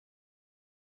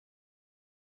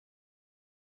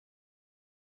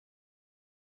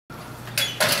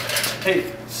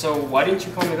Hey, so why didn't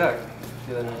you call me back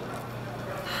the other night?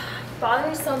 Bother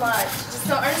me so much. Just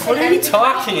don't understand. What are you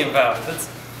talking about? That's.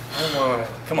 Oh my.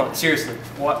 Come on, seriously.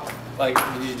 What? Like,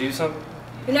 did you do something?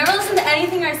 You never listen to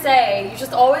anything I say. You're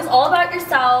just always all about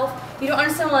yourself. You don't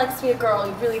understand what it likes to be a girl.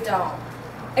 You really don't.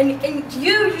 And you don't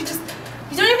even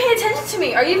pay attention to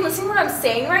me. Are you even listening to what I'm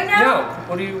saying right now? Yeah.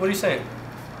 What are you saying?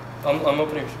 I'm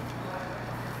opening.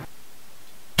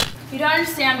 You don't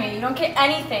understand me. You don't get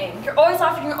anything. You're always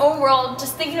off in your own world,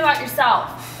 just thinking about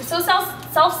yourself. You're so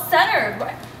self-centered.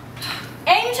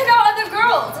 And you took out other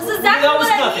girls. This is exactly that was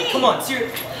what nothing. I mean. Come on,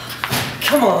 seriously.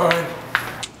 Come on.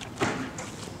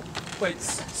 Wait,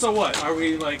 so what? Are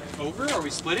we like over? Are we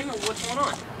splitting? Or what's going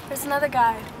on? There's another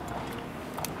guy.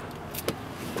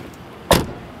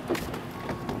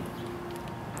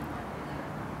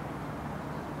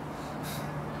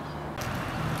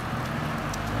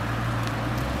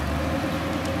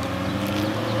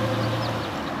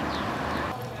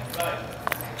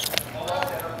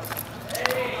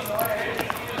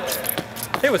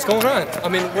 Hey, what's going on? I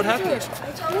mean, what happened? I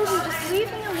told you, just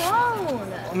leave me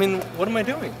alone. I mean, what am I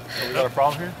doing? You got a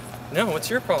problem here? No, what's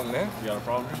your problem, man? You got a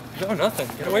problem here? No, nothing.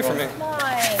 Get away from me. Come on.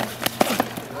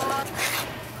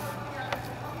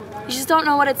 You just don't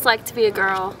know what it's like to be a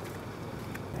girl.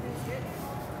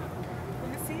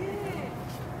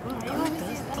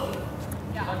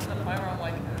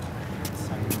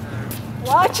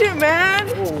 Watch it, man!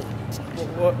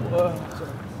 What?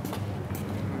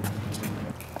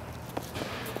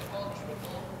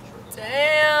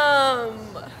 Damn!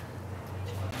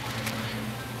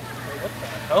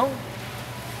 Oh?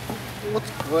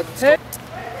 What's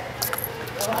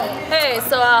Hey,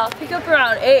 so I'll pick up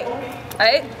around 8,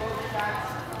 right?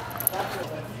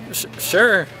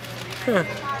 Sure.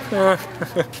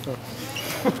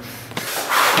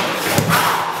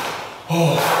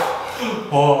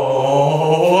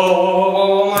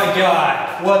 Oh my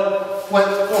God!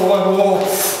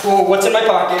 What's in my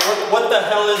pocket? What the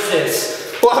hell is this?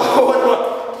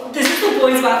 What? This is the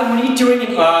boys' bathroom. What are you doing in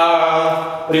here?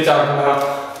 What are you talking about?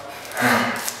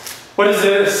 What is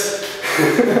this?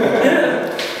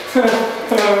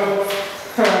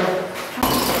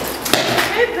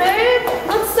 Hey babe,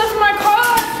 let's stuff in my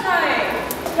car tonight.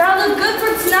 Gotta look good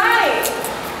for tonight.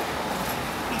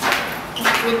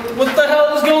 What the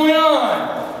hell is going on?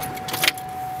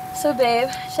 So babe,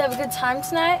 should I have a good time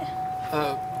tonight?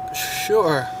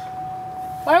 Sure.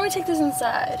 Why don't we take this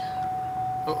inside?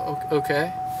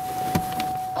 Okay.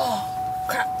 Oh,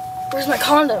 crap. Where's my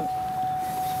condom?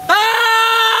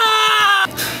 Ah!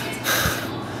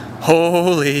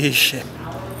 Holy shit.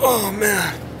 Oh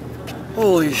man.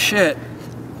 Holy shit.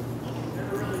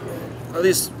 At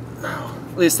least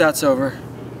that's over.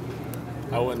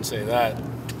 I wouldn't say that.